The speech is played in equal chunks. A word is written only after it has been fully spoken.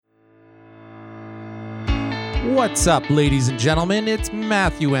What's up, ladies and gentlemen? It's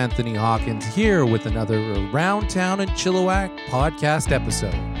Matthew Anthony Hawkins here with another Around Town and Chilliwack podcast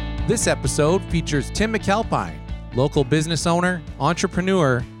episode. This episode features Tim McAlpine, local business owner,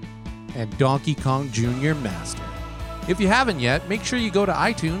 entrepreneur, and Donkey Kong Jr. master. If you haven't yet, make sure you go to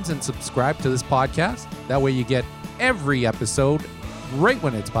iTunes and subscribe to this podcast. That way you get every episode right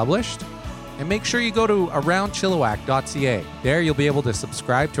when it's published. And make sure you go to aroundchilliwack.ca. There you'll be able to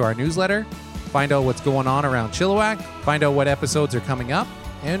subscribe to our newsletter, find out what's going on around Chilliwack, find out what episodes are coming up,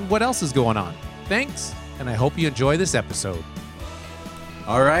 and what else is going on. Thanks, and I hope you enjoy this episode.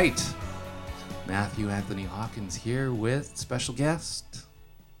 All right. Matthew Anthony Hawkins here with special guest.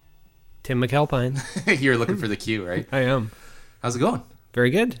 Tim McAlpine. You're looking for the cue, right? I am. How's it going? Very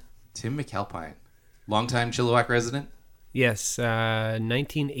good. Tim McAlpine. Longtime Chilliwack resident? Yes,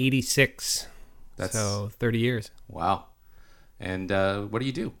 1986. So 30 years. Wow. And what do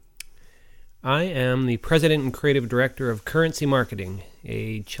you do? I am the president and creative director of Currency Marketing,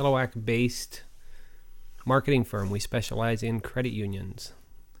 a Chilliwack-based marketing firm. We specialize in credit unions.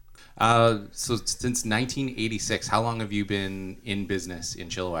 So since 1986, how long have you been in business in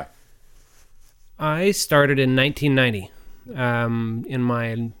Chilliwack? I started in 1990. In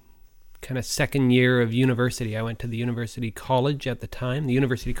my kind of second year of university, I went to the University College at the time, the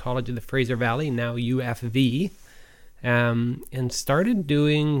University College of the Fraser Valley, now UFV, and started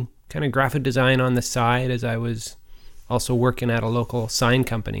doing kind of graphic design on the side as I was also working at a local sign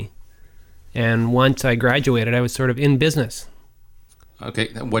company. And once I graduated, I was sort of in business.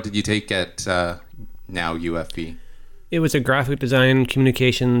 Okay. What did you take at now UFV? It was a graphic design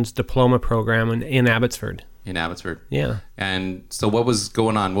communications diploma program in Abbotsford. In Abbotsford. Yeah. And so what was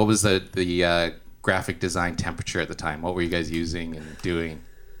going on? What was the graphic design temperature at the time? What were you guys using and doing?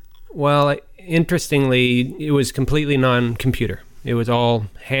 Well, interestingly, it was completely non-computer. It was all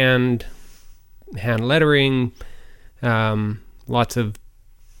hand lettering, lots of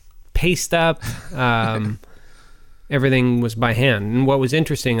paste up. Everything was by hand. And what was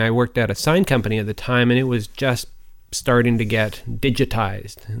interesting, I worked at a sign company at the time, and it was just starting to get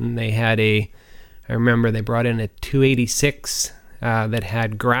digitized. And they had I remember they brought in a 286 that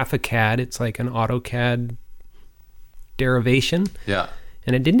had GraphiCAD. It's like an AutoCAD derivation. Yeah.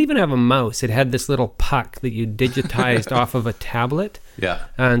 And it didn't even have a mouse. It had this little puck that you digitized off of a tablet. Yeah.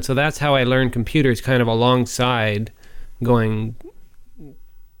 And so that's how I learned computers, kind of alongside going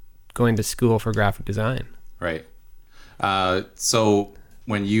to school for graphic design. Right. So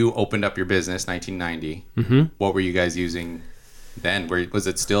when you opened up your business, 1990, what were you guys using then? Were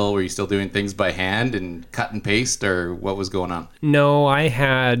you still doing things by hand and cut and paste, or what was going on? No, I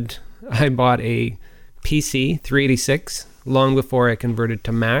bought a PC 386 long before I converted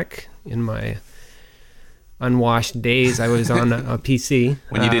to Mac. In my unwashed days, I was on a PC.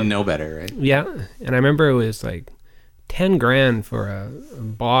 When you didn't know better, right? Yeah. And I remember it was like 10 grand for a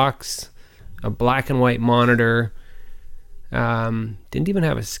box, a black and white monitor. Didn't even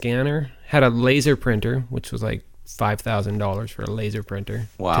have a scanner. Had a laser printer, which was like $5,000 for a laser printer.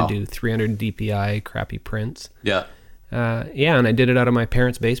 Wow. To do 300 DPI crappy prints. Yeah. And I did it out of my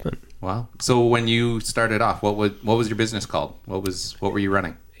parents' basement. Wow. So when you started off, what was your business called? What were you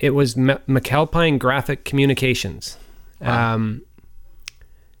running? It was McAlpine Graphic Communications. Wow.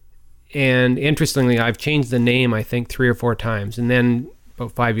 And interestingly, I've changed the name, I think, 3 or 4 times. And then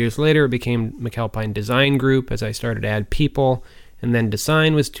about 5 years later, it became McAlpine Design Group as I started to add people. And then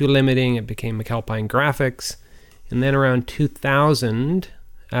design was too limiting. It became McAlpine Graphics. And then around 2000,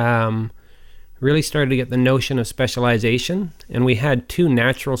 really started to get the notion of specialization. And we had 2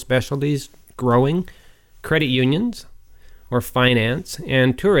 natural specialties growing: credit unions or finance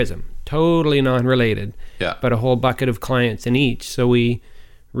and tourism. Totally non-related, Yeah. but a whole bucket of clients in each. So we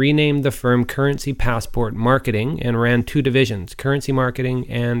renamed the firm Currency Passport Marketing and ran 2 divisions, Currency Marketing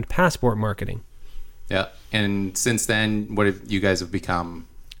and Passport Marketing. Yeah. And since then, what have you guys have become?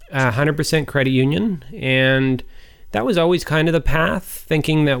 100% credit union. And that was always kind of the path,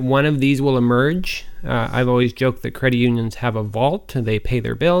 thinking that one of these will emerge. I've always joked that credit unions have a vault. They pay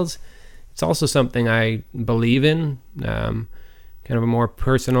their bills. It's also something I believe in, kind of a more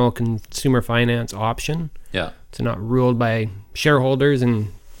personal consumer finance option. Yeah. It's not ruled by shareholders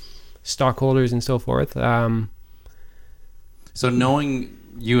and stockholders and so forth. So knowing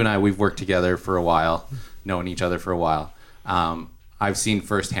you and I, we've worked together for a while, known each other for a while. I've seen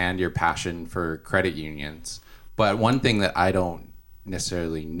firsthand your passion for credit unions. But one thing that I don't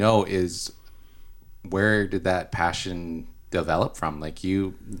necessarily know is, where did that passion develop from? Like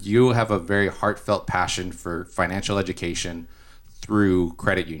you have a very heartfelt passion for financial education through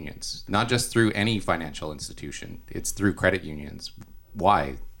credit unions, not just through any financial institution. It's through credit unions.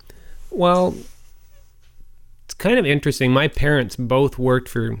 Why? Well, kind of interesting. My parents both worked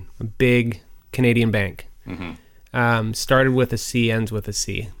for a big Canadian bank. Started with a C, ends with a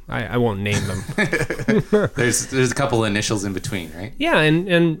C. I won't name them. There's a couple initials in between, right? Yeah,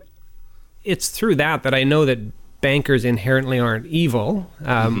 and it's through that I know that bankers inherently aren't evil.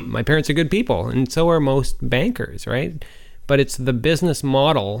 My parents are good people, and so are most bankers, right? But it's the business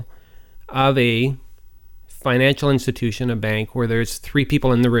model of a financial institution, a bank, where there's three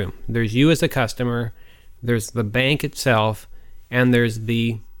people in the room. There's you as a customer, there's the bank itself, and there's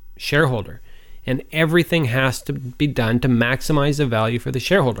the shareholder. And everything has to be done to maximize the value for the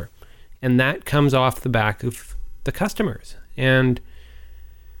shareholder. And that comes off the back of the customers. And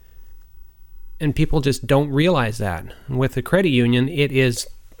people just don't realize that. With a credit union, it is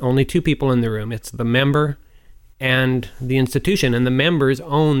only two people in the room. It's the member and the institution, and the members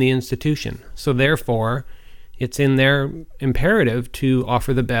own the institution. So therefore, it's in their imperative to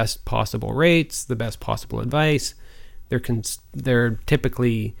offer the best possible rates, the best possible advice. They're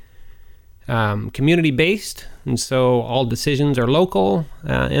typically community-based, and so all decisions are local.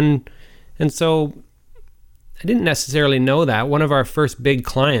 And so I didn't necessarily know that. One of our first big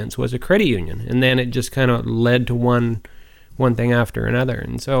clients was a credit union, and then it just kind of led to one thing after another.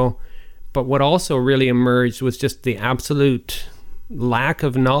 And so, but what also really emerged was just the absolute lack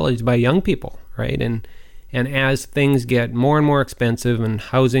of knowledge by young people, right? And as things get more and more expensive and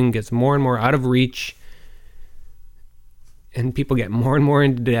housing gets more and more out of reach, and people get more and more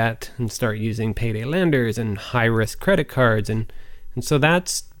into debt and start using payday lenders and high-risk credit cards. And so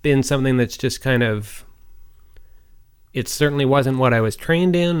that's been something that's just kind of, it certainly wasn't what I was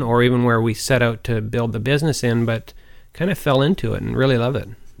trained in or even where we set out to build the business in, but kind of fell into it and really love it.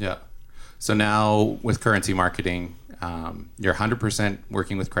 Yeah. So now with Currency Marketing, you're 100%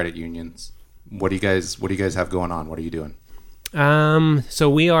 working with credit unions. What do you guys have going on? What are you doing? So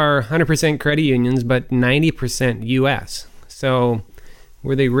we are 100% credit unions, but 90% US. So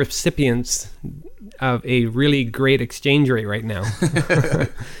we're the recipients of a really great exchange rate right now.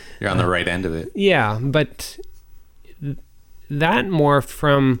 You're on the right end of it. Yeah, but that morphed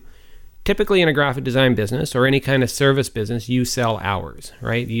from typically in a graphic design business or any kind of service business, you sell hours,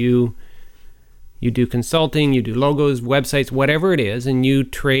 right? You do consulting, you do logos, websites, whatever it is, and you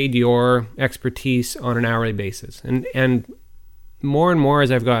trade your expertise on an hourly basis. And more and more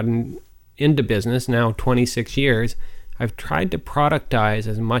as I've gotten into business, now 26 years, I've tried to productize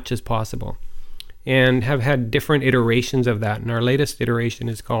as much as possible and have had different iterations of that. And our latest iteration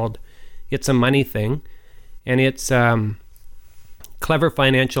is called It's a Money Thing. And it's clever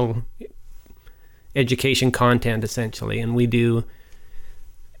financial education content, essentially. And we do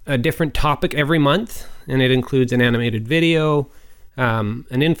a different topic every month, and it includes an animated video, an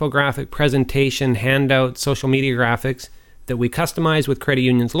infographic presentation, handouts, social media graphics that we customize with credit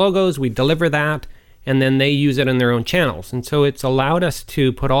unions logos. We deliver that, and then they use it in their own channels. And so it's allowed us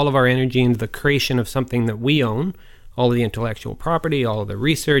to put all of our energy into the creation of something that we own, all of the intellectual property, all of the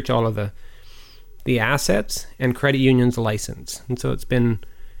research, all of the assets, and credit unions license. And so it's been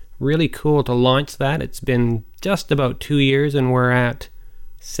really cool to launch that. It's been just about 2 years, and we're at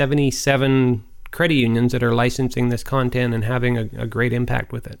 77 credit unions that are licensing this content and having a great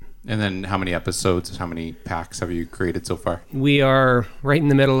impact with it. And then how many episodes, how many packs have you created so far? We are right in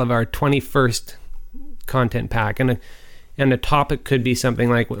the middle of our 21st content pack, and a topic could be something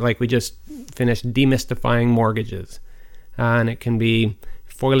like we just finished demystifying mortgages, and it can be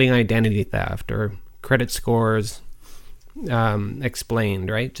foiling identity theft or credit scores explained,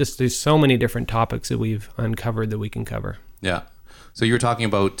 right? Just there's so many different topics that we've uncovered that we can cover. Yeah. So you were talking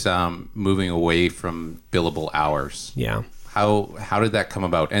about moving away from billable hours. Yeah. How did that come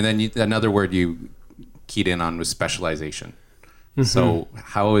about? And then another word you keyed in on was specialization. Mm-hmm. So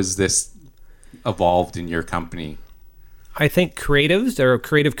how has this evolved in your company? I think creatives or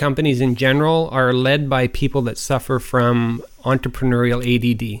creative companies in general are led by people that suffer from entrepreneurial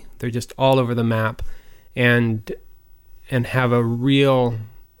ADD. They're just all over the map and have a real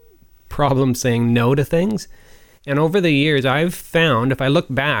problem saying no to things. And over the years, I've found, if I look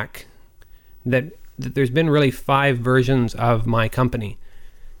back, that there's been really 5 versions of my company.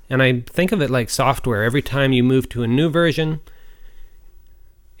 And I think of it like software. Every time you move to a new version,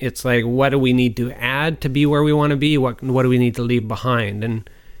 it's like, what do we need to add to be where we want to be? What do we need to leave behind? And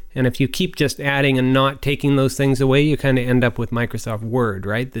if you keep just adding and not taking those things away, you kind of end up with Microsoft Word,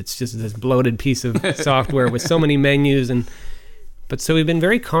 right? That's just this bloated piece of software with so many menus. But so we've been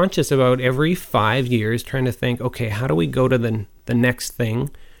very conscious about every 5 years trying to think, okay, how do we go to the next thing?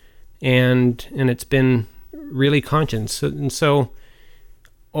 And it's been really conscious. And so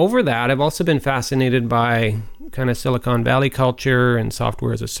over that, I've also been fascinated by kind of Silicon Valley culture and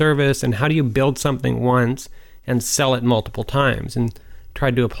software as a service, and how do you build something once and sell it multiple times, and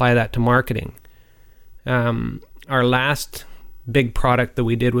tried to apply that to marketing. Our last big product that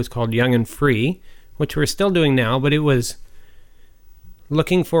we did was called Young and Free, which we're still doing now, but it was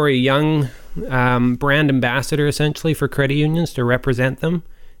looking for a young brand ambassador, essentially, for credit unions to represent them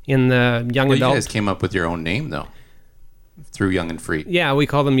in the young adult. You guys came up with your own name, though, through Young and Free. Yeah, we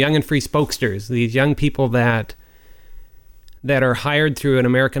call them Young and Free spokesters. These young people that are hired through an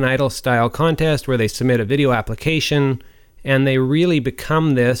American Idol style contest where they submit a video application and they really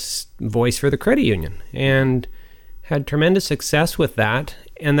become this voice for the credit union, and had tremendous success with that.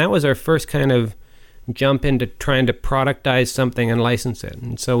 And that was our first kind of jump into trying to productize something and license it.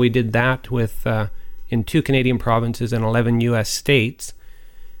 And so we did that with in 2 Canadian provinces and 11 US states,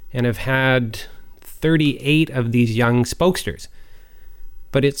 and have had 38 of these young spokesters.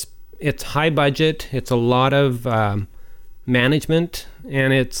 But it's high budget, it's a lot of management,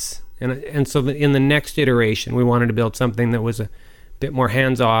 and so in the next iteration we wanted to build something that was a bit more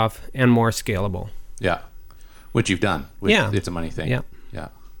hands-off and more scalable. Yeah, which you've done with It's a Money Thing. Yeah.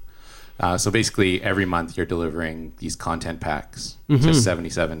 So basically every month you're delivering these content packs to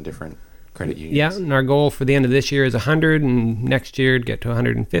 77 different credit unions. Yeah, and our goal for the end of this year is 100, and next year to get to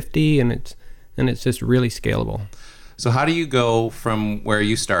 150, and it's just really scalable. So how do you go from where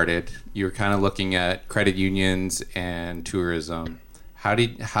you started? You were kind of looking at credit unions and tourism. How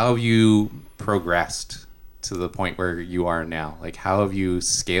have you progressed to the point where you are now? Like, how have you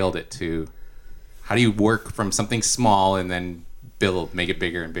scaled it to? How do you work from something small and then make it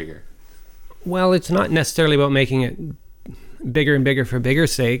bigger and bigger? Well, it's not necessarily about making it bigger and bigger for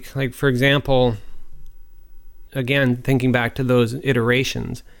bigger's sake. Like, for example, again, thinking back to those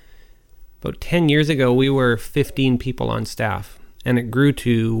iterations, about 10 years ago, we were 15 people on staff, and it grew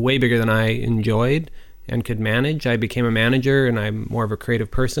to way bigger than I enjoyed and could manage. I became a manager, and I'm more of a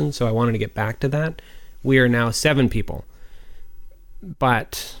creative person, so I wanted to get back to that. We are now 7 people,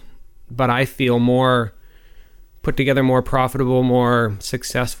 but I feel more put together, more profitable, more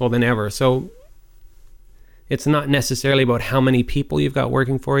successful than ever. So it's not necessarily about how many people you've got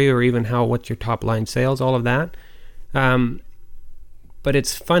working for you, or even what's your top line sales, all of that. But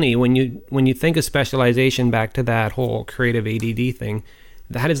it's funny when you think of specialization, back to that whole creative ADD thing,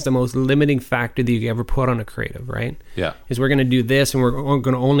 that is the most limiting factor that you ever put on a creative, right? Yeah. Is we're going to do this and we're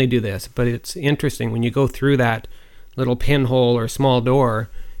going to only do this. But it's interesting when you go through that little pinhole or small door,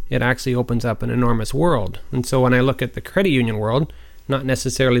 it actually opens up an enormous world. And so when I look at the credit union world, not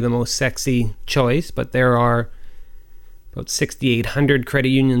necessarily the most sexy choice, but there are about 6,800 credit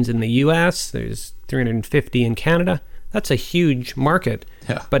unions in the US. There's 350 in Canada. That's a huge market,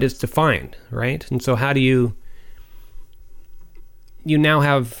 but it's defined, right? And so how do you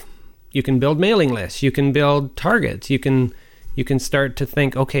can build mailing lists, you can build targets, you can start to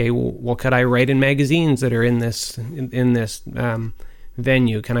think, okay, well, could I write in magazines that are in this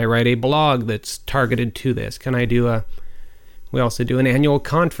venue? Can I write a blog that's targeted to this? Can I we also do an annual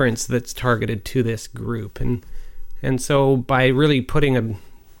conference that's targeted to this group. And so by really putting a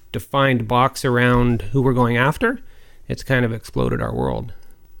defined box around who we're going after, it's kind of exploded our world.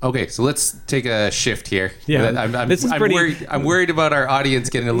 Okay, so let's take a shift here. Yeah, I'm worried about our audience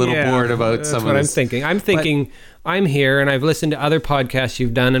getting a little bored about some of this. That's what I'm thinking. I'm thinking I'm here, and I've listened to other podcasts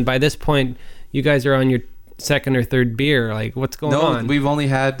you've done, and by this point, you guys are on your second or third beer. Like, what's going on? No, we've only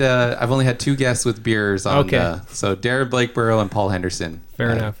had I've only had 2 guests with beers on. Okay. So Darren Blakeborough and Paul Henderson. Fair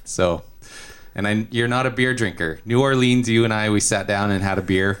enough. So, you're not a beer drinker. New Orleans, you and I, we sat down and had a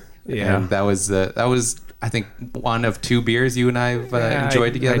beer. Yeah. And that was I think one of 2 beers you and I have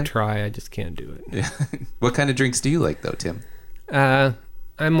enjoyed together. I try. I just can't do it. Yeah. What kind of drinks do you like, though, Tim?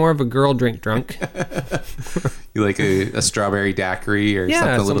 I'm more of a girl drink drunk. You like a strawberry daiquiri or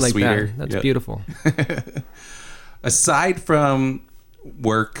something a little like sweeter? That's beautiful. Aside from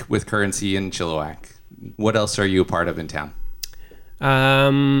work with Currency in Chilliwack, what else are you a part of in town?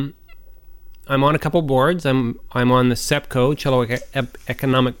 I'm on a couple boards. I'm on the SEPCO, Chilliwack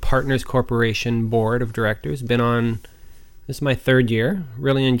Economic Partners Corporation board of directors. This is my 3rd year.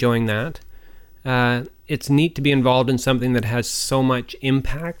 Really enjoying that. It's neat to be involved in something that has so much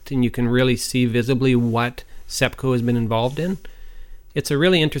impact, and you can really see visibly what SEPCO has been involved in. It's a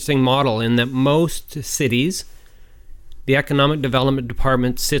really interesting model in that most cities, the economic development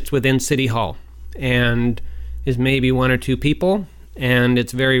department sits within City Hall and is maybe 1 or 2 people, and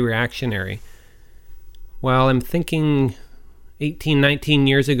it's very reactionary. Well, I'm thinking 18, 19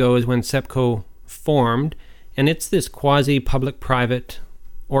 years ago is when SEPCO formed, and it's this quasi-public-private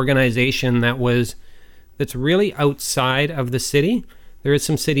organization that's really outside of the city. There is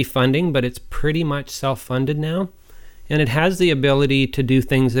some city funding, but it's pretty much self-funded now, and it has the ability to do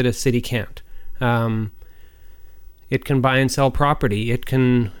things that a city can't. It can buy and sell property. It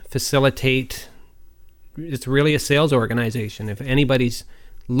can facilitate. It's really a sales organization. If anybody's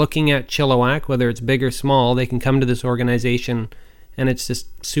looking at Chilliwack, whether it's big or small, they can come to this organization, and it's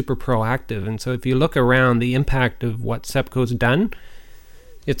just super proactive. And so if you look around, the impact of what SEPCO's done,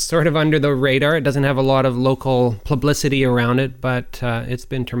 it's sort of under the radar. It doesn't have a lot of local publicity around it, but it's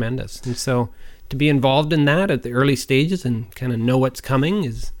been tremendous. And so to be involved in that at the early stages and kind of know what's coming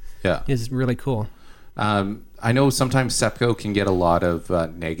is really cool. I know sometimes SEPCO can get a lot of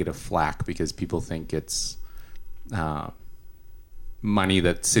negative flack because people think it's money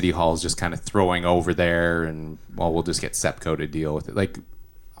that City Hall is just kind of throwing over there, and well, we'll just get SEPCO to deal with it. Like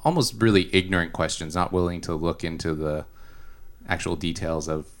almost really ignorant questions, not willing to look into the actual details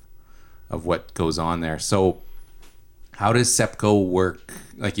of what goes on there. So how does SEPCO work?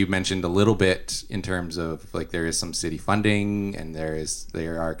 Like you mentioned a little bit in terms of like there is some city funding and they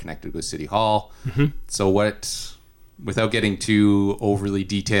are connected with City Hall. Mm-hmm. So what, without getting too overly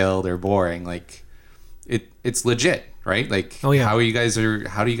detailed or boring, like it's legit, right? Like how do you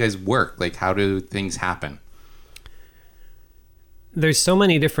guys work? Like how do things happen? There's so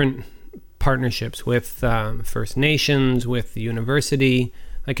many different partnerships with First Nations, with the university.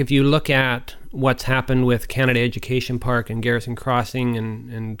 Like if you look at what's happened with Canada Education Park and Garrison Crossing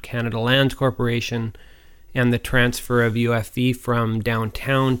and Canada Lands Corporation and the transfer of UFV from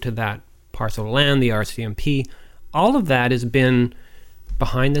downtown to that parcel of land, the RCMP, all of that has been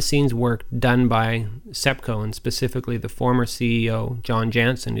behind the scenes work done by SEPCO, and specifically the former CEO, John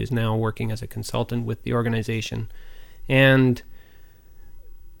Jansen, who's now working as a consultant with the organization. And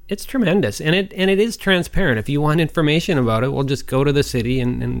it's tremendous, and it is transparent. If you want information about it, we'll just go to the city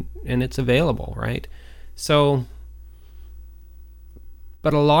and it's available, right? So,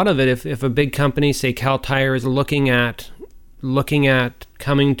 but a lot of it, if a big company, say Cal Tire, is looking at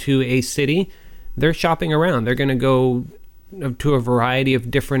coming to a city, they're shopping around. They're going to go to a variety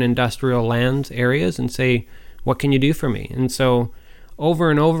of different industrial lands areas and say, what can you do for me? And so over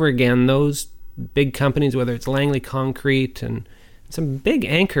and over again, those big companies, whether it's Langley Concrete and some big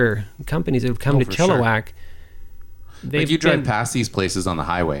anchor companies that have come to Chilliwack. Sure. Like you drive past these places on the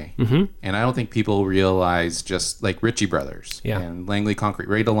highway, mm-hmm. and I don't think people realize, just like Ritchie Brothers and Langley Concrete,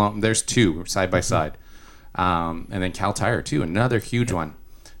 right along. There's two side by side, and then Cal Tire too, another huge one.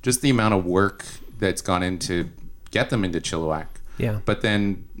 Just the amount of work that's gone into get them into Chilliwack. Yeah. But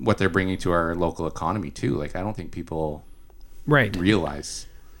then what they're bringing to our local economy too. Like I don't think people realize.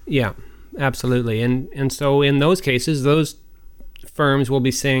 Yeah, absolutely. And so in those cases, those firms will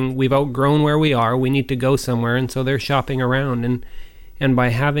be saying, we've outgrown where we are, we need to go somewhere, and so they're shopping around, and by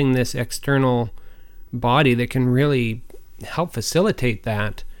having this external body that can really help facilitate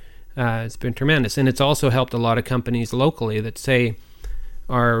that, it's been tremendous. And it's also helped a lot of companies locally that say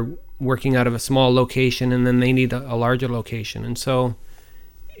are working out of a small location and then they need a larger location, and so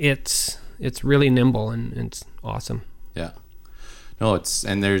it's really nimble and it's awesome. Yeah, no,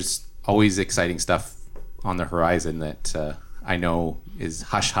 and there's always exciting stuff on the horizon that I know is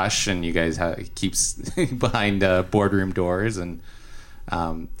hush hush, and you guys keeps behind boardroom doors, and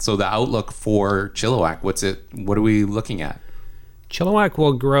so the outlook for Chilliwack, what are we looking at? Chilliwack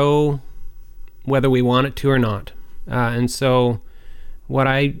will grow whether we want it to or not, and so what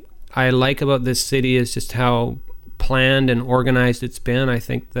I like about this city is just how planned and organized it's been. I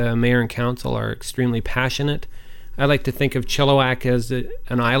think the mayor and council are extremely passionate. I like to think of Chilliwack as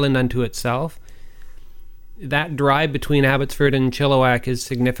an island unto itself. That drive between Abbotsford and Chilliwack is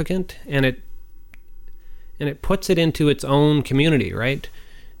significant, and it puts it into its own community, right?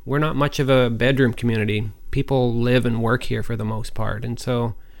 We're not much of a bedroom community. People live and work here for the most part, and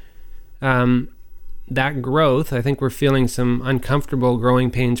so that growth, I think we're feeling some uncomfortable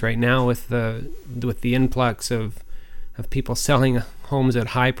growing pains right now with the influx of people selling homes at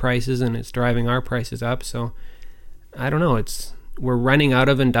high prices, and it's driving our prices up. So I don't know. We're running out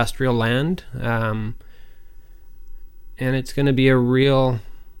of industrial land. And it's going to be a real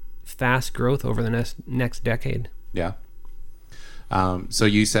fast growth over the next decade. Yeah. So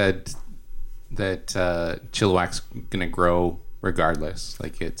you said that Chilliwack's going to grow regardless.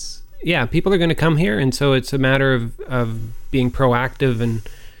 Like it's... Yeah, people are going to come here, and so it's a matter of being proactive.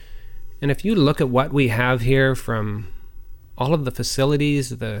 And if you look at what we have here, from all of the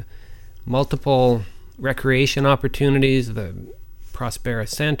facilities, the multiple recreation opportunities, the Prospera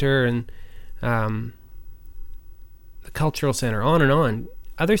Center, and the Cultural Center, on and on.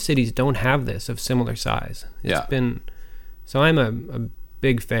 Other cities don't have this of similar size. So I'm a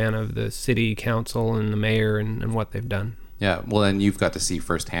big fan of the city council and the mayor and what they've done. Yeah, well, and you've got to see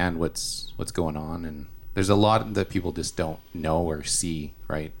firsthand what's going on, and there's a lot that people just don't know or see,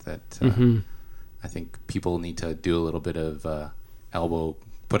 right? That I think people need to do a little bit of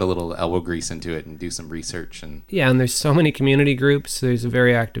put a little elbow grease into it and do some research. And yeah, and there's so many community groups. There's a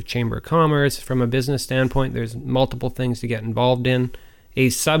very active Chamber of Commerce. From a business standpoint, there's multiple things to get involved in. A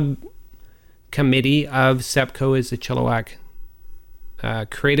subcommittee of SEPCO is the Chilliwack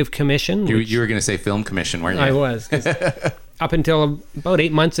Creative Commission. You were going to say Film Commission, weren't you? I was. Up until about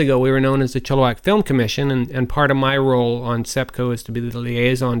 8 months ago, we were known as the Chilliwack Film Commission, and part of my role on SEPCO is to be the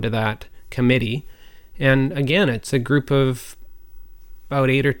liaison to that committee. And again, it's a group of about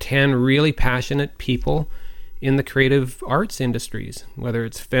 8 or 10 really passionate people in the creative arts industries, whether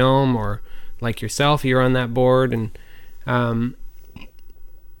it's film or like yourself, you're on that board. And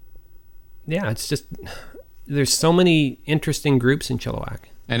it's just, there's so many interesting groups in Chilliwack.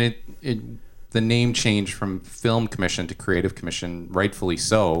 And the name changed from Film Commission to Creative Commission, rightfully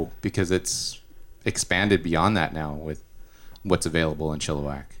so, because it's expanded beyond that now with what's available in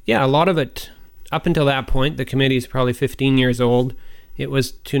Chilliwack. Yeah, a lot of it, up until that point, the committee is probably 15 years old. It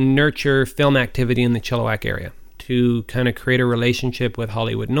was to nurture film activity in the Chilliwack area, to kind of create a relationship with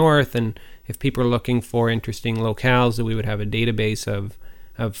Hollywood North, and if people are looking for interesting locales, that we would have a database of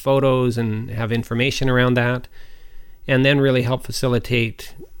photos and have information around that, and then really help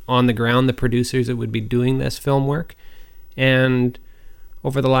facilitate on the ground the producers that would be doing this film work. And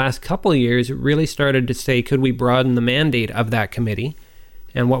over the last couple of years, it really started to say, could we broaden the mandate of that committee?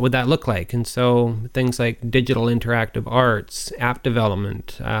 And what would that look like? And so things like digital interactive arts, app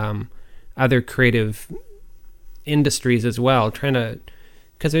development, other creative industries as well,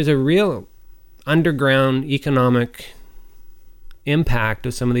 because there's a real underground economic impact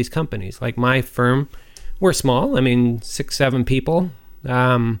of some of these companies. Like my firm, we're small, 6-7 people,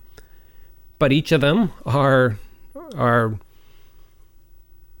 but each of them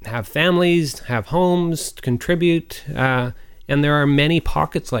have families, have homes, contribute, and there are many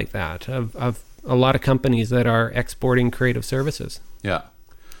pockets like that of a lot of companies that are exporting creative services. Yeah.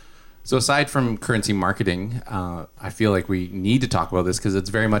 So aside from currency marketing, I feel like we need to talk about this because it's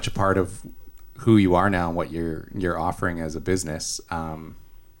very much a part of who you are now and what you're offering as a business.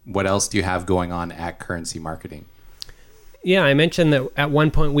 What else do you have going on at Currency Marketing? Yeah, I mentioned that at one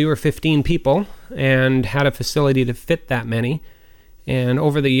point we were 15 people and had a facility to fit that many. And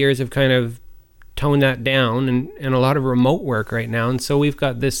over the years have kind of toned that down and a lot of remote work right now. And so we've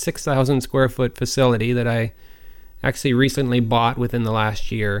got this 6,000 square foot facility that I actually recently bought within the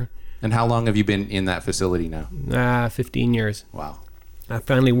last year. And how long have you been in that facility now? 15 years. Wow. I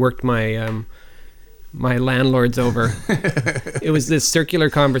finally worked my my landlords over. It was this circular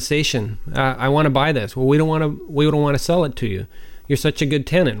conversation. I want to buy this. Well, we don't want to sell it to you. You're such a good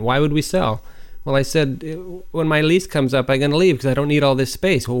tenant. Why would we sell? Well, I said, when my lease comes up, I'm going to leave because I don't need all this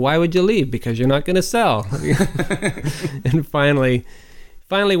space. Well, why would you leave? Because you're not going to sell. And finally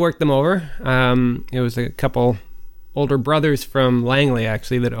worked them over. It was a couple older brothers from Langley,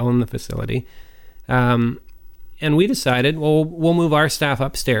 actually, that owned the facility. And we decided, well, we'll move our staff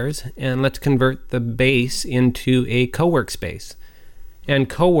upstairs and let's convert the base into a co-work space. And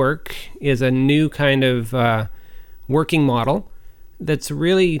co-work is a new kind of working model that's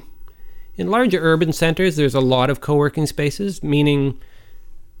really, in larger urban centers, there's a lot of co-working spaces, meaning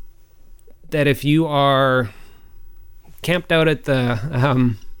that if you are camped out at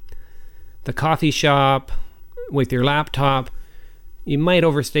the coffee shop with your laptop, you might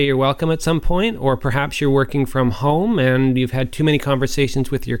overstay your welcome at some point, or perhaps you're working from home and you've had too many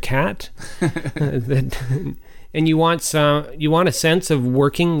conversations with your cat, and you want a sense of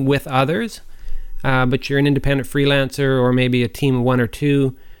working with others, but you're an independent freelancer or maybe a team of 1 or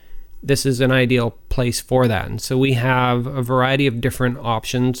 2. This is an ideal place for that. And so we have a variety of different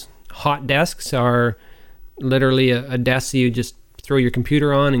options. Hot desks are literally a desk that you just throw your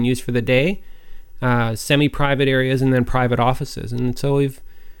computer on and use for the day. Semi-private areas, and then private offices. And so we've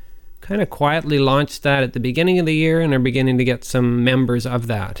kind of quietly launched that at the beginning of the year and are beginning to get some members of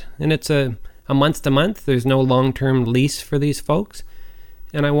that. And it's a month to month. There's no long-term lease for these folks.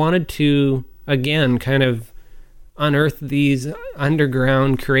 And I wanted to, again, kind of unearth these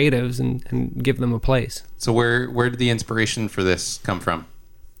underground creatives and give them a place. So where did the inspiration for this come from?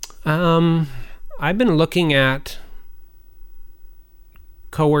 I've been looking at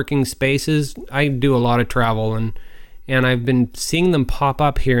co-working spaces. I do a lot of travel and I've been seeing them pop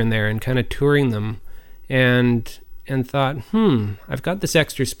up here and there and kind of touring them and thought, I've got this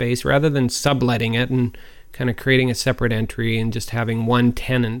extra space. Rather than subletting it and kind of creating a separate entry and just having one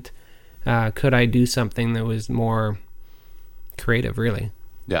tenant, could I do something that was more creative, really?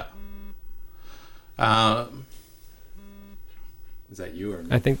 Yeah. Is that you or me?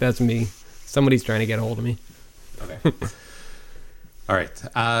 I think that's me. Somebody's trying to get a hold of me. Okay. All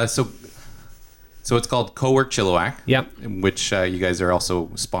right. So So it's called Co-work Chilliwack. Yep. Which you guys are also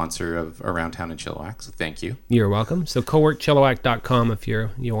sponsor of Around Town in Chilliwack. So thank you. You're welcome. So coworkchilliwack.com if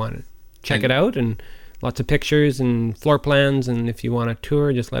you want to check it out, and lots of pictures and floor plans. And if you want a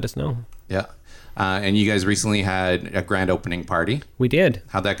tour, just let us know. Yeah. And you guys recently had a grand opening party. We did.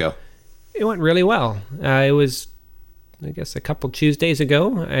 How'd that go? It went really well. It was, I guess, a couple Tuesdays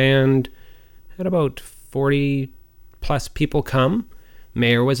ago, and had about 40 plus people come.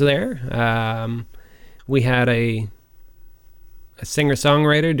 Mayor was there. We had a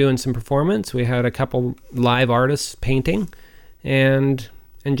singer-songwriter doing some performance. We had a couple live artists painting, and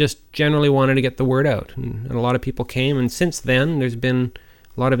just generally wanted to get the word out. And a lot of people came, and since then, there's been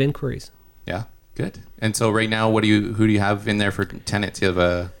a lot of inquiries. Yeah, good. And so right now, who do you have in there for tenants? You have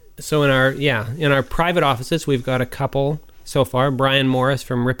a... So in our private offices, we've got a couple so far. Brian Morris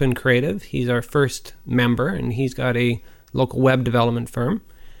from Ripon Creative. He's our first member, and he's got a local web development firm.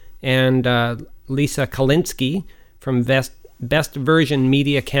 And Lisa Kalinsky from Best Version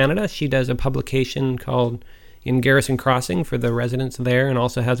Media Canada. She does a publication called In Garrison Crossing for the residents there, and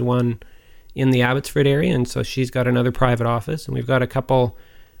also has one in the Abbotsford area. And so she's got another private office. And we've got a couple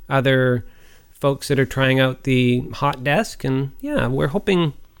other folks that are trying out the hot desk. And yeah, we're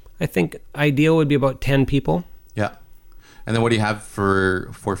hoping, I think ideal would be about 10 people. Yeah. And then what do you have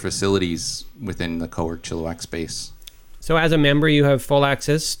for facilities within the Co-work Chilliwack space? So as a member, you have full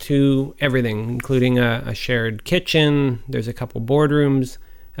access to everything, including a shared kitchen. There's a couple boardrooms,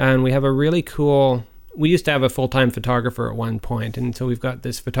 and we have a really cool... We used to have a full-time photographer at one point, and so we've got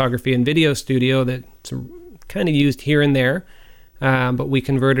this photography and video studio that's kind of used here and there, but we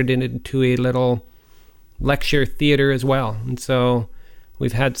converted it into a little lecture theater as well. And so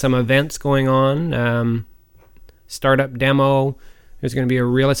we've had some events going on, startup demo. There's going to be a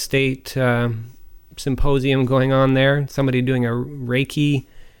real estate symposium going on there, somebody doing a Reiki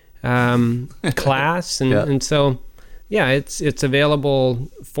class, and so yeah, it's available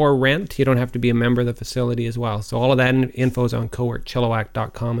for rent. You don't have to be a member of the facility as well. So all of that info is on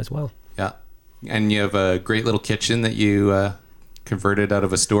coworkchilliwack.com as well. Yeah. And you have a great little kitchen that you converted out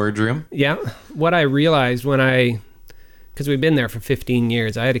of a storage room. Yeah. What I realized because we've been there for 15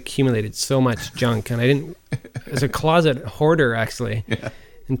 years, I had accumulated so much junk, and I didn't, as a closet hoarder actually. Yeah.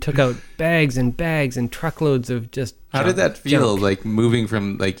 And took out bags and bags and truckloads of just How did that feel? Junk. Like moving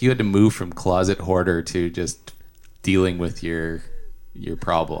from, like, you had to move from closet hoarder to just dealing with your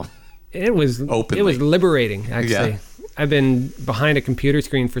problem. It was openly. It was liberating, actually. Yeah. I've been behind a computer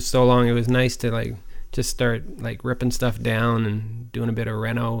screen for so long. It was nice to like just start like ripping stuff down and doing a bit of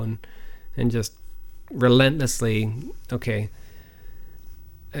reno and just relentlessly. Okay.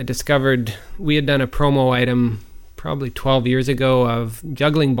 I discovered we had done a promo item probably 12 years ago of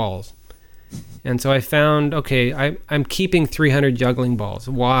juggling balls. And so I found, okay, I'm keeping 300 juggling balls.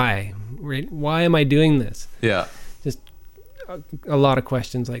 Why? Why am I doing this? Yeah. Just a lot of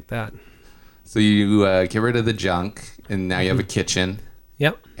questions like that. So you get rid of the junk, and now you have a kitchen.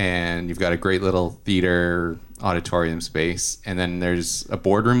 Yep. And you've got a great little theater auditorium space. And then there's a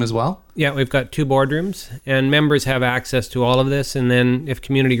boardroom as well? Yeah, we've got 2 boardrooms, and members have access to all of this. And then if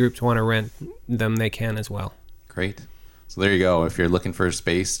community groups want to rent them, they can as well. Great. So there you go. If you're looking for a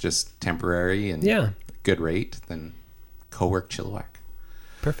space, just temporary and good rate, then Co-work Chilliwack.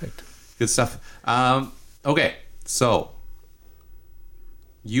 Perfect. Good stuff. Okay, so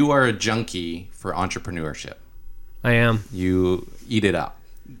you are a junkie for entrepreneurship. I am. You eat it up.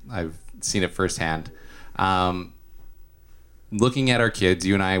 I've seen it firsthand. Looking at our kids,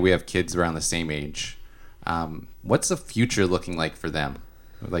 you and I, we have kids around the same age. What's the future looking like for them?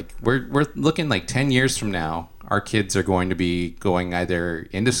 Like we're looking like 10 years from now, our kids are going to be going either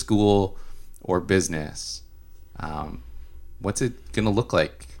into school or business. What's it going to look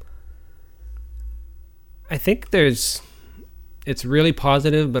like? I think it's really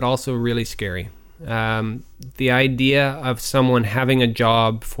positive, but also really scary. The idea of someone having a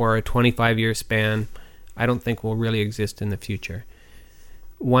job for a 25-year span, I don't think will really exist in the future.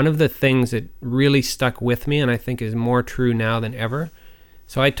 One of the things that really stuck with me, and I think is more true now than ever,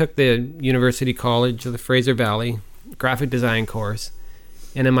 so I took the University College of the Fraser Valley graphic design course,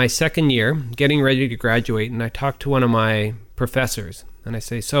 and in my second year, getting ready to graduate, and I talked to one of my professors, and I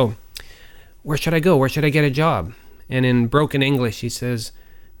say, so, where should I go? Where should I get a job? And in broken English, he says,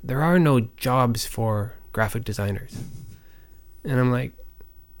 there are no jobs for graphic designers. And I'm like,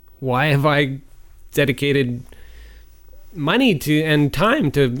 why have I dedicated money to and time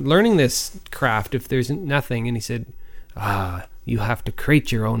to learning this craft if there's nothing? And he said, you have to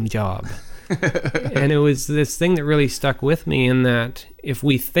create your own job. And it was this thing that really stuck with me, in that if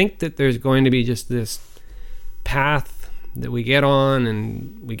we think that there's going to be just this path that we get on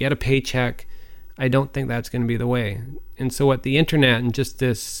and we get a paycheck, I don't think that's going to be the way. And so what the internet and just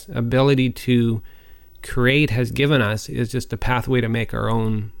this ability to create has given us is just a pathway to make our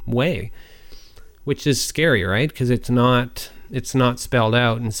own way, which is scary, right? Because it's not spelled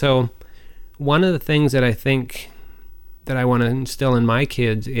out. And so one of the things that I think that I want to instill in my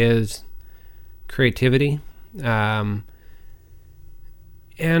kids is creativity. And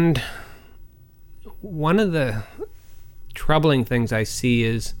one of the troubling things I see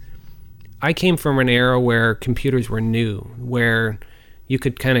is I came from an era where computers were new, where you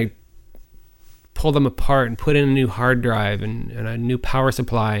could kind of pull them apart and put in a new hard drive and a new power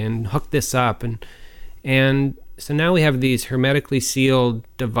supply and hook this up. And so now we have these hermetically sealed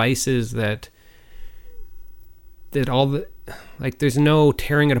devices that all the, like, there's no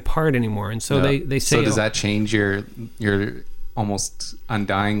tearing it apart anymore. And so they say... So does that change your almost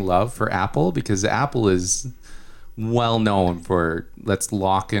undying love for Apple? Because Apple is well known for let's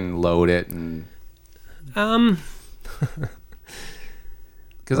lock and load it and...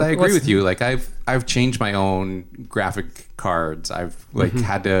 Because I agree with you. Like I've changed my own graphic cards. I've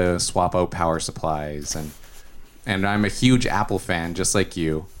had to swap out power supplies, and I'm a huge Apple fan, just like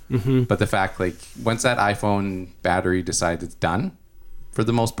you. Mm-hmm. But the fact, like, once that iPhone battery decides it's done, for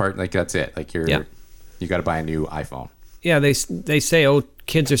the most part, like, that's it. Like you got to buy a new iPhone. Yeah, they say, oh,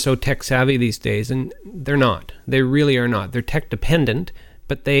 kids are so tech savvy these days, and they're not. They really are not. They're tech dependent,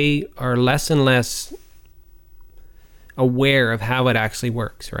 but they are less and less aware of how it actually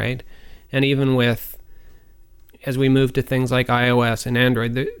works, right? And even with, as we move to things like iOS and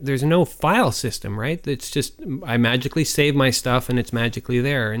Android, there's no file system, right? It's just, I magically save my stuff and it's magically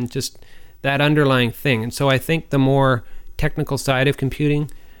there, and just that underlying thing. And so I think the more technical side of computing,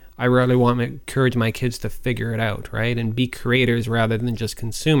 I really want to encourage my kids to figure it out, right? And be creators rather than just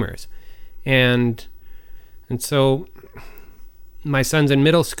consumers. And so my son's in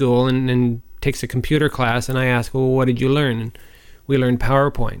middle school and takes a computer class, and I ask, well, what did you learn? And we learned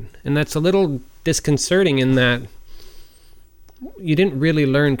PowerPoint. And that's a little disconcerting in that you didn't really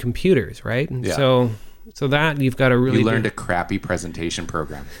learn computers, right? And so that you've got to really... You learned a crappy presentation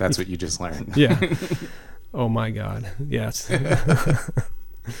program. That's what you just learned. Yeah. Oh my God. Yes.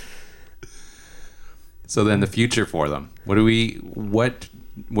 So then the future for them. What do you want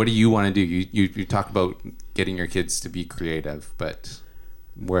to do? You talk about getting your kids to be creative, but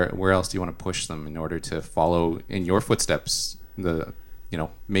where else do you want to push them in order to follow in your footsteps,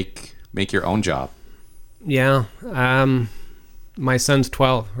 make your own job? Yeah. My son's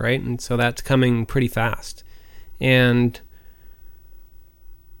 12, right? And so that's coming pretty fast. And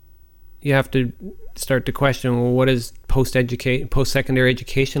you have to start to question, well, what does post-secondary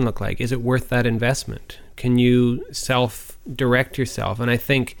education look like? Is it worth that investment? Can you self-direct yourself? And I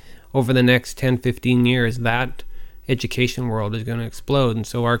think over the next 10, 15 years, that education world is going to explode. And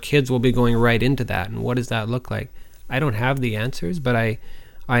so our kids will be going right into that. And what does that look like? I don't have the answers, but I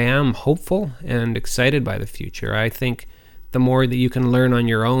am hopeful and excited by the future. I think the more that you can learn on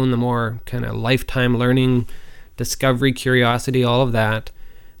your own, the more kind of lifetime learning, discovery, curiosity, all of that,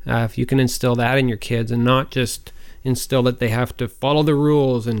 if you can instill that in your kids and not just instill that they have to follow the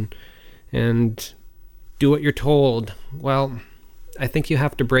rules and do what you're told, well, I think you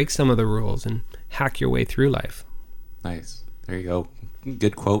have to break some of the rules and hack your way through life. Nice. There you go.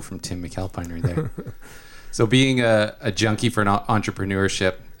 Good quote from Tim McAlpine right there. So being a junkie for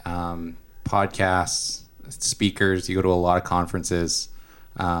entrepreneurship, podcasts, speakers, you go to a lot of conferences,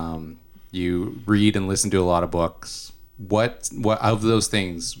 you read and listen to a lot of books. What of those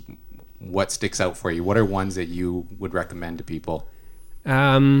things, what sticks out for you? What are ones that you would recommend to people?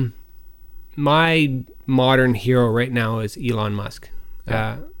 My modern hero right now is Elon Musk.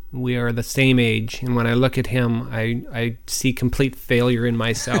 Yeah. We are the same age, and when I look at him, I see complete failure in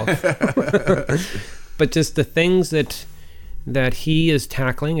myself. But just the things that he is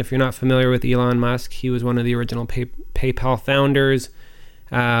tackling. If you're not familiar with Elon Musk, he was one of the original PayPal founders,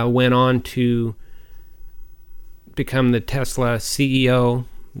 went on to become the Tesla CEO,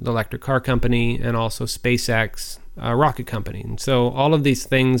 the electric car company, and also SpaceX rocket company. And so all of these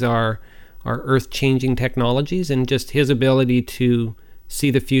things are earth-changing technologies, and just his ability to see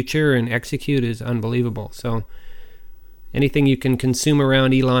the future and execute is unbelievable. So anything you can consume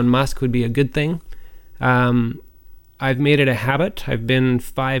around Elon Musk would be a good thing. I've made it a habit. I've been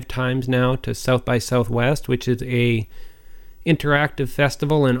 5 times now to South by Southwest, which is a interactive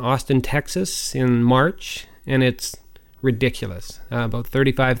festival in Austin, Texas in March, and it's ridiculous. About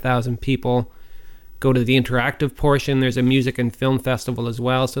 35,000 people go to the interactive portion. There's a music and film festival as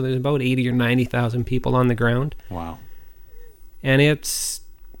well, so there's about 80 or 90,000 people on the ground. Wow. And it's,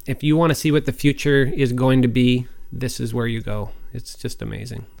 if you want to see what the future is going to be, this is where you go. It's just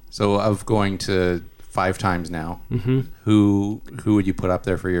amazing. So of going to 5 times now, Mm-hmm. who would you put up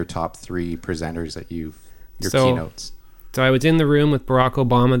there for your top 3 presenters that your keynotes? So I was in the room with Barack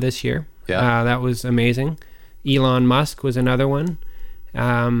Obama this year. Yeah. That was amazing. Elon Musk was another one.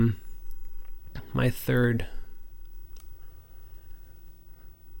 My third.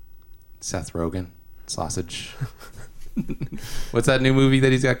 Seth Rogen, Sausage. What's that new movie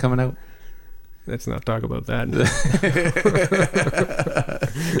that he's got coming out? Let's not talk about that.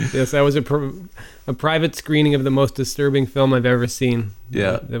 Yes, that was a private screening of the most disturbing film I've ever seen.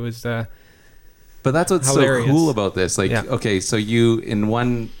 Yeah. It was But that's what's hilarious. so cool about this. Like, Yeah. okay, so you in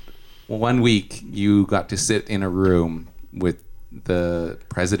one week you got to sit in a room with the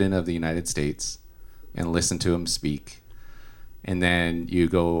President of the United States and listen to him speak, and then you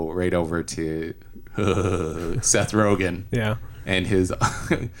go right over to Seth Rogen Yeah. and his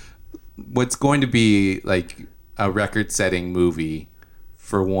what's going to be like a record-setting movie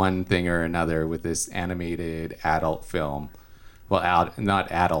for one thing or another with this animated adult film. Well,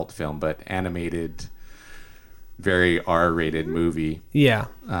 not adult film, but animated, very R-rated movie. Yeah.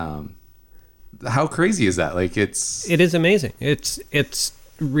 How crazy is that? Like, It is amazing. It's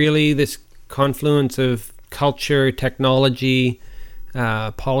really this confluence of culture, technology,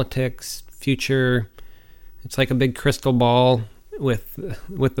 politics, future. It's like a big crystal ball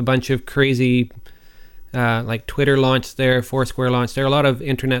with a bunch of crazy, like Twitter launched there, Foursquare launched there. A lot of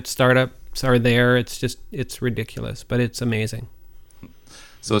internet startups are there. It's ridiculous, but it's amazing.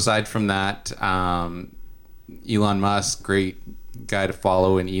 So aside from that, Elon Musk, great guy to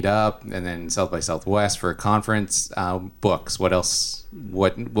follow and eat up, and then South by Southwest for a conference. Books. What else?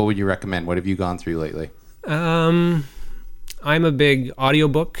 What would you recommend? What have you gone through lately? I'm a big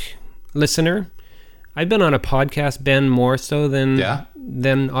audiobook listener. I've been on a podcast, Ben, more so than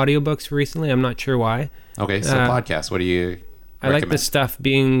audiobooks recently. I'm not sure why. Okay, so podcast. What do you I like the stuff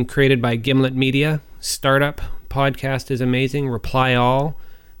being created by Gimlet Media. Startup podcast is amazing. Reply All,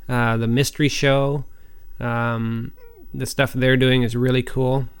 the Mystery Show. The stuff they're doing is really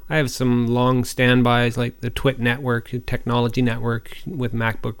cool. I have some long standbys like the Twit Network, Technology Network with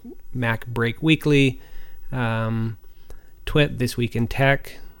Mac Break Weekly, Twit, This Week in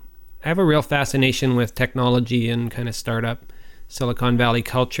Tech. I have a real fascination with technology and kind of startup Silicon Valley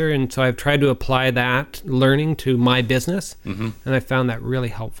culture, and so I've tried to apply that learning to my business, and I found that really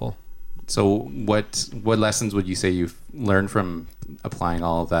helpful. So what lessons would you say you've learned from applying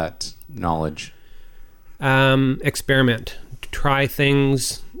all of that knowledge? Experiment, try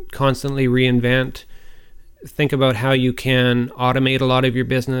things, constantly reinvent. Think about how you can automate a lot of your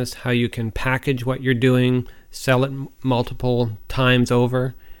business, how you can package what you're doing, sell it multiple times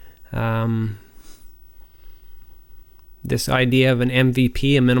over. This idea of an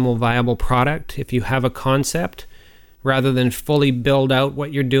MVP, a minimal viable product, if you have a concept, rather than fully build out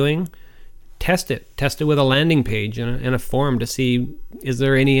what you're doing, test it with a landing page and a form to see, is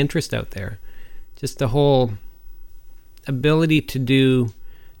there any interest out there? Just the whole ability to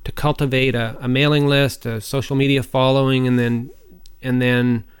cultivate a mailing list, a social media following, and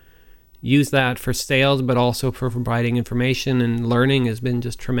then use that for sales, but also for providing information and learning has been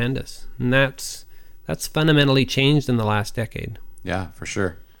just tremendous. And that's fundamentally changed in the last decade. Yeah, for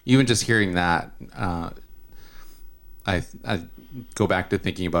sure. Even just hearing that, I go back to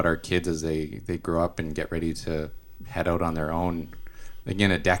thinking about our kids as they grow up and get ready to head out on their own.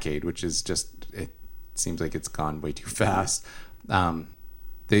 Again, a decade, which is just, it seems like it's gone way too fast.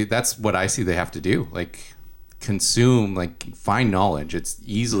 That's what I see they have to do. Like, consume, like, find knowledge. It's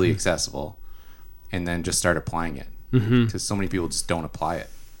easily accessible, and then just start applying it, because so many people just don't apply it.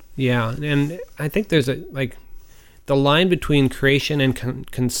 Yeah, and I think there's the line between creation and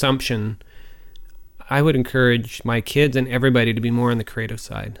consumption. I would encourage my kids and everybody to be more on the creative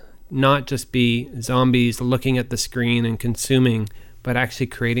side, not just be zombies looking at the screen and consuming, but actually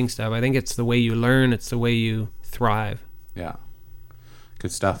creating stuff. I think it's the way you learn, it's the way you thrive. Yeah,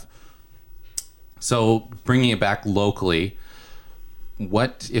 good stuff. So bringing it back locally,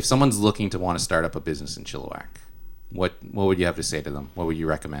 what if someone's looking to want to start up a business in Chilliwack? What would you have to say to them? What would you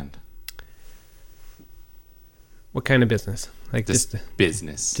recommend? What kind of business? Like just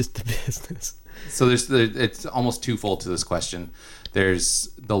business. Just the business. So it's almost twofold to this question.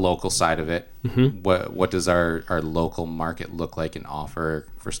 There's the local side of it. What does our local market look like and offer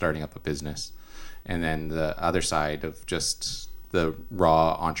for starting up a business? And then the other side of just the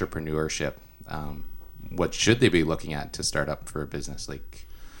raw entrepreneurship. What should they be looking at to start up for a business? Like,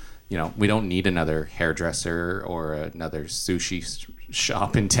 we don't need another hairdresser or another sushi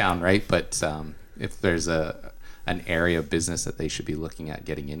shop in town, right? But if there's an area of business that they should be looking at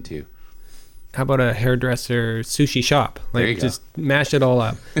getting into. how about a hairdresser sushi shop? There you Like just mash it all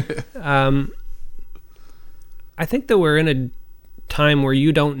up. I think that we're in a time where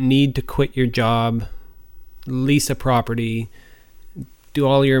you don't need to quit your job, lease a property, do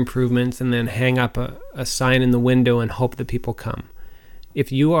all your improvements, and then hang up a sign in the window and hope that people come.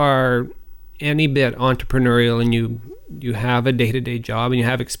 If you are any bit entrepreneurial and you have a day-to-day job and you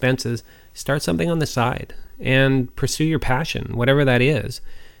have expenses, start something on the side and pursue your passion, whatever that is,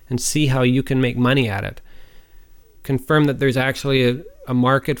 and see how you can make money at it. Confirm that there's actually a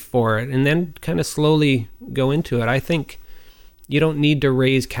market for it, and then kind of slowly go into it. I think you don't need to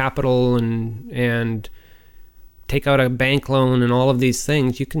raise capital and take out a bank loan and all of these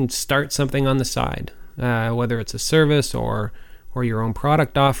things. You can start something on the side, whether it's a service or your own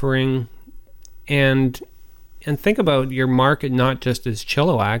product offering, and think about your market not just as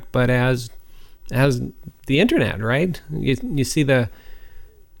Chilliwack, but as the internet, right? You see the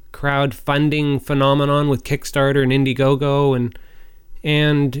crowdfunding phenomenon with Kickstarter and Indiegogo,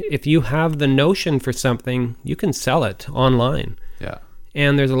 and if you have the notion for something, you can sell it online. Yeah.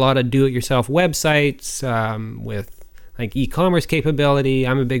 And there's a lot of do-it-yourself websites with like e-commerce capability.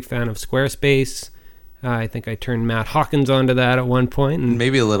 I'm a big fan of Squarespace. I think I turned Matt Hawkins onto that at one point. And,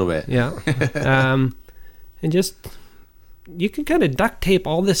 maybe a little bit. Yeah. And just, you can kind of duct tape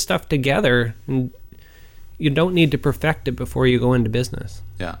all this stuff together, and you don't need to perfect it before you go into business.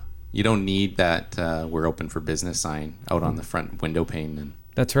 Yeah. You don't need that we're open for business sign out on the front window pane. And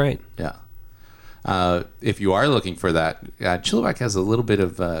That's right. yeah. If you are looking for that, Chilliwack has a little bit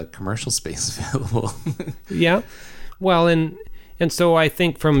of commercial space available. Yeah. Well, and so I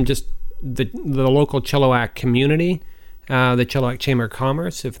think from just the local Chilliwack community, the Chilliwack Chamber of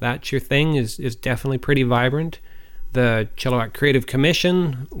Commerce, if that's your thing, is definitely pretty vibrant. The Chilliwack Creative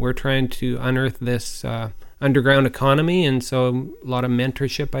Commission, we're trying to unearth this underground economy, and so a lot of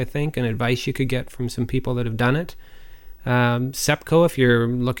mentorship, I think, and advice you could get from some people that have done it. SEPCO, if you're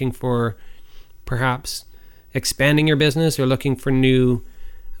looking for perhaps expanding your business or looking for new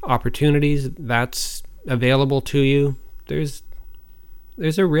opportunities, that's available to you. There's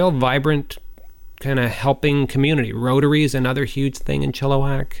a real vibrant kind of helping community. Rotary is another huge thing in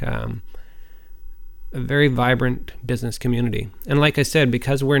Chilliwack. A very vibrant business community. And like I said,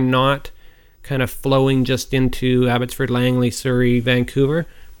 because we're not kind of flowing just into Abbotsford, Langley, Surrey, Vancouver,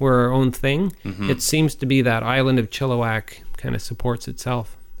 we're our own thing. Mm-hmm. It seems to be that island of Chilliwack kind of supports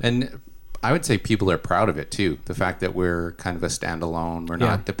itself. And I would say people are proud of it too. The fact that we're kind of a standalone, we're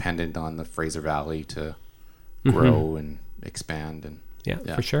not dependent on the Fraser Valley to grow and expand. And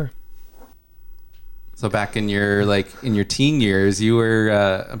yeah, for sure. So back in your teen years, you were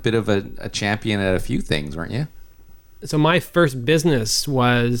a bit of a champion at a few things, weren't you? So my first business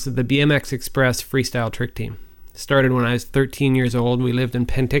was the BMX Express Freestyle Trick Team. Started when I was 13 years old. We lived in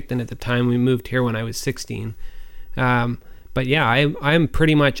Penticton at the time. We moved here when I was 16. But yeah, I'm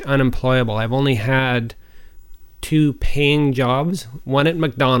pretty much unemployable. I've only had 2 paying jobs, one at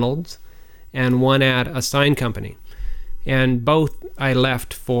McDonald's and one at a sign company. And both I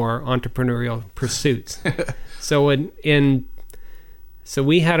left for entrepreneurial pursuits. So so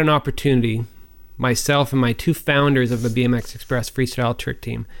we had an opportunity, myself and my 2 founders of the BMX Express Freestyle Trick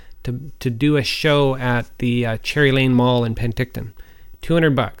Team, to do a show at the Cherry Lane Mall in Penticton.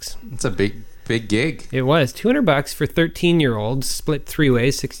 $200. It's a big gig. It was $200 for 13-year-olds, split 3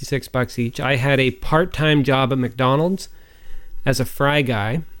 ways, $66 each. I had a part-time job at McDonald's as a fry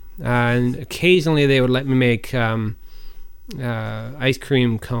guy, and occasionally they would let me make ice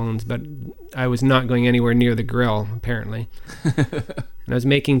cream cones, but I was not going anywhere near the grill, apparently. And I was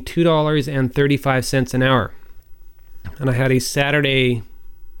making $2.35 an hour. And I had a Saturday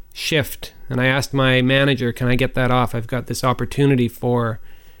shift, and I asked my manager, can I get that off? I've got this opportunity for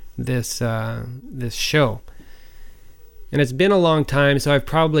this show. And it's been a long time, so I've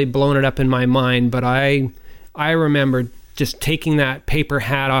probably blown it up in my mind, but I remember just taking that paper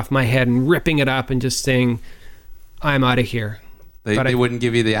hat off my head and ripping it up and just saying, I'm out of here. They wouldn't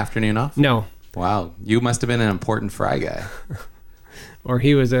give you the afternoon off? No. Wow. You must have been an important fry guy. Or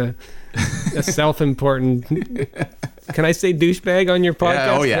he was a self-important... Can I say douchebag on your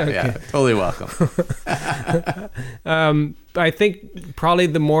podcast? Yeah, yeah. Totally welcome. I think probably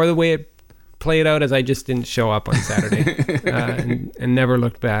the way it played out is I just didn't show up on Saturday and never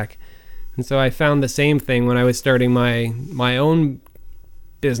looked back. And so I found the same thing when I was starting my own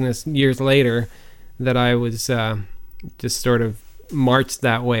business years later, that I was just sort of marched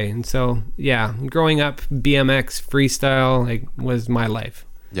that way. And so, yeah, growing up, BMX freestyle was my life.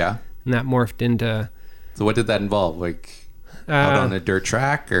 Yeah. And that morphed into... So what did that involve? Out on a dirt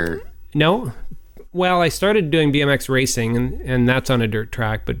track or? No. Well, I started doing BMX racing, and that's on a dirt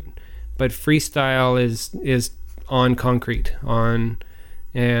track, but but freestyle is on concrete, and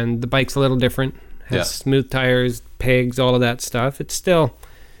the bike's a little different. Has smooth tires, pegs, all of that stuff. It's still,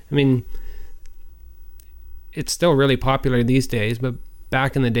 I mean, it's still really popular these days, but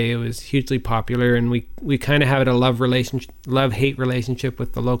back in the day it was hugely popular, and we kind of have a love-hate relationship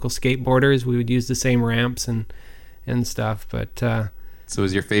with the local skateboarders. We would use the same ramps and stuff, but so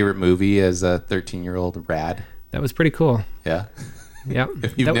was your favorite movie as a 13-year-old Rad? That was pretty cool. Yeah. Yeah.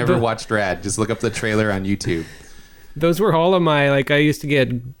 If you've never watched Rad, just look up the trailer on YouTube. Those were all of my, like, I used to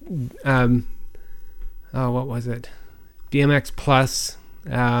get what was it? BMX Plus,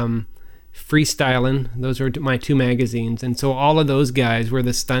 Freestylin'. Those were my 2 magazines. And so all of those guys were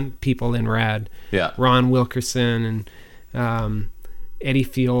the stunt people in Rad. Yeah. Ron Wilkerson and Eddie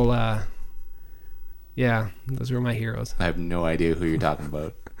Fiola. Yeah, those were my heroes. I have no idea who you're talking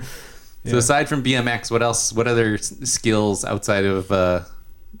about. So aside from BMX, what other skills outside of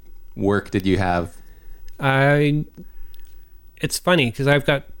work did you have? It's funny because I've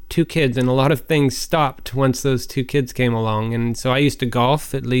got 2 kids, and a lot of things stopped once those 2 kids came along. And so I used to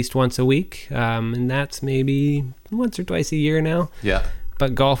golf at least once a week, and that's maybe once or twice a year now. Yeah.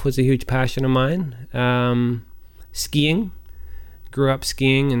 But golf was a huge passion of mine. Skiing, grew up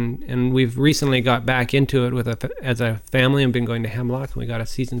skiing, and we've recently got back into it as a family and been going to Hemlock, and we got a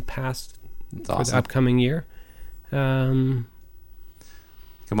season pass for the upcoming year. Come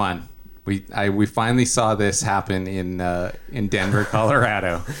on. We finally saw this happen in Denver,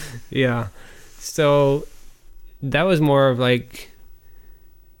 Colorado. Yeah. So that was more of like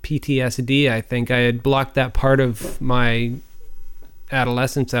PTSD, I think. I had blocked that part of my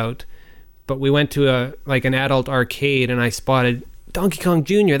adolescence out, but we went to an adult arcade, and I spotted Donkey Kong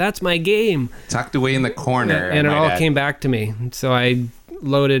Jr. That's my game. Tucked away in the corner. And it all came back to me. So I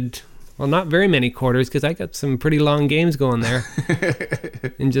loaded, well, not very many quarters because I got some pretty long games going there.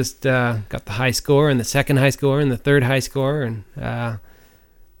 And just got the high score and the second high score and the third high score. And I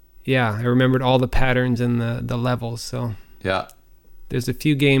remembered all the patterns and the levels. So yeah, there's a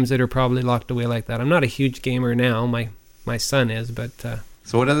few games that are probably locked away like that. I'm not a huge gamer now. My son is, but...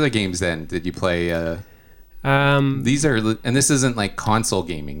 So what other games then did you play? These are, and this isn't like console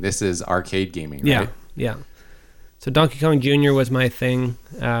gaming. This is arcade gaming, right? Yeah. So Donkey Kong Jr. was my thing.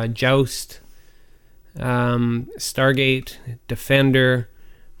 Joust, Stargate, Defender.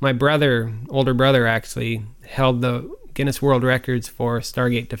 My older brother, actually held the Guinness World Records for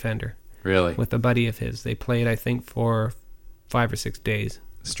Stargate Defender. Really? With a buddy of his. They played, I think, for 5 or 6 days.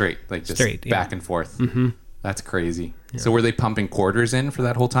 Straight, back and forth. Mm-hmm. That's crazy. Yeah. So were they pumping quarters in for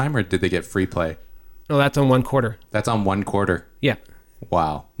that whole time, or did they get free play? No, that's on 1 quarter. That's on 1 quarter? Yeah.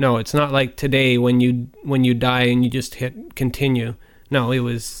 Wow. No, it's not like today when you die and you just hit continue. No, it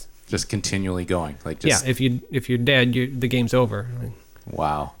was just continually going. If you're dead, the game's over.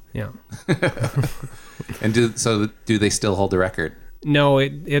 Wow. Yeah. And do they still hold the record? No,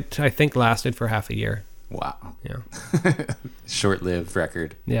 it I think lasted for half a year. Wow. Yeah. Short-lived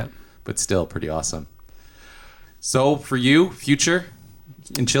record. Yeah. But still pretty awesome. So for you, future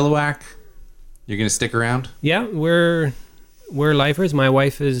in Chilliwack, you're going to stick around? Yeah, we're lifers. My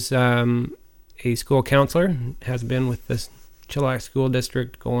wife is a school counselor, has been with this Chilliwack School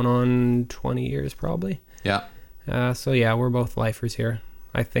District going on 20 years probably. Yeah. So yeah, we're both lifers here.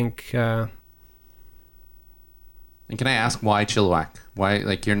 I think... And can I ask why Chilliwack?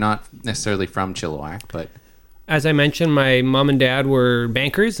 Why, you're not necessarily from Chilliwack, but... As I mentioned, my mom and dad were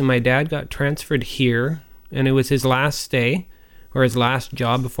bankers, and my dad got transferred here, and it was his last stay, or his last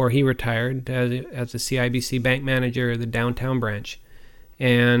job before he retired as a CIBC bank manager of the downtown branch.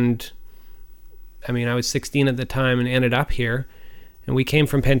 And, I mean, I was 16 at the time and ended up here, and we came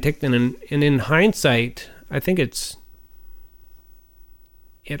from Penticton, and in hindsight, I think it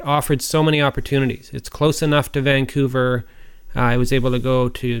offered so many opportunities. It's close enough to Vancouver. I was able to go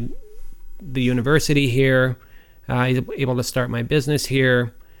to the university here. I was able to start my business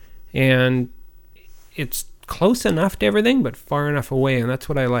here. And it's close enough to everything, but far enough away. And that's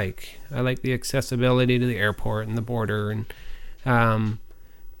what I like. I like the accessibility to the airport and the border. And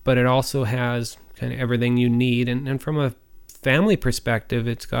but it also has kind of everything you need. And from a family perspective,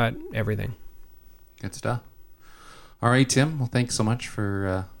 it's got everything. Good stuff. All right, Tim. Well, thanks so much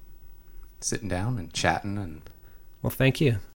for sitting down and chatting. And well, thank you.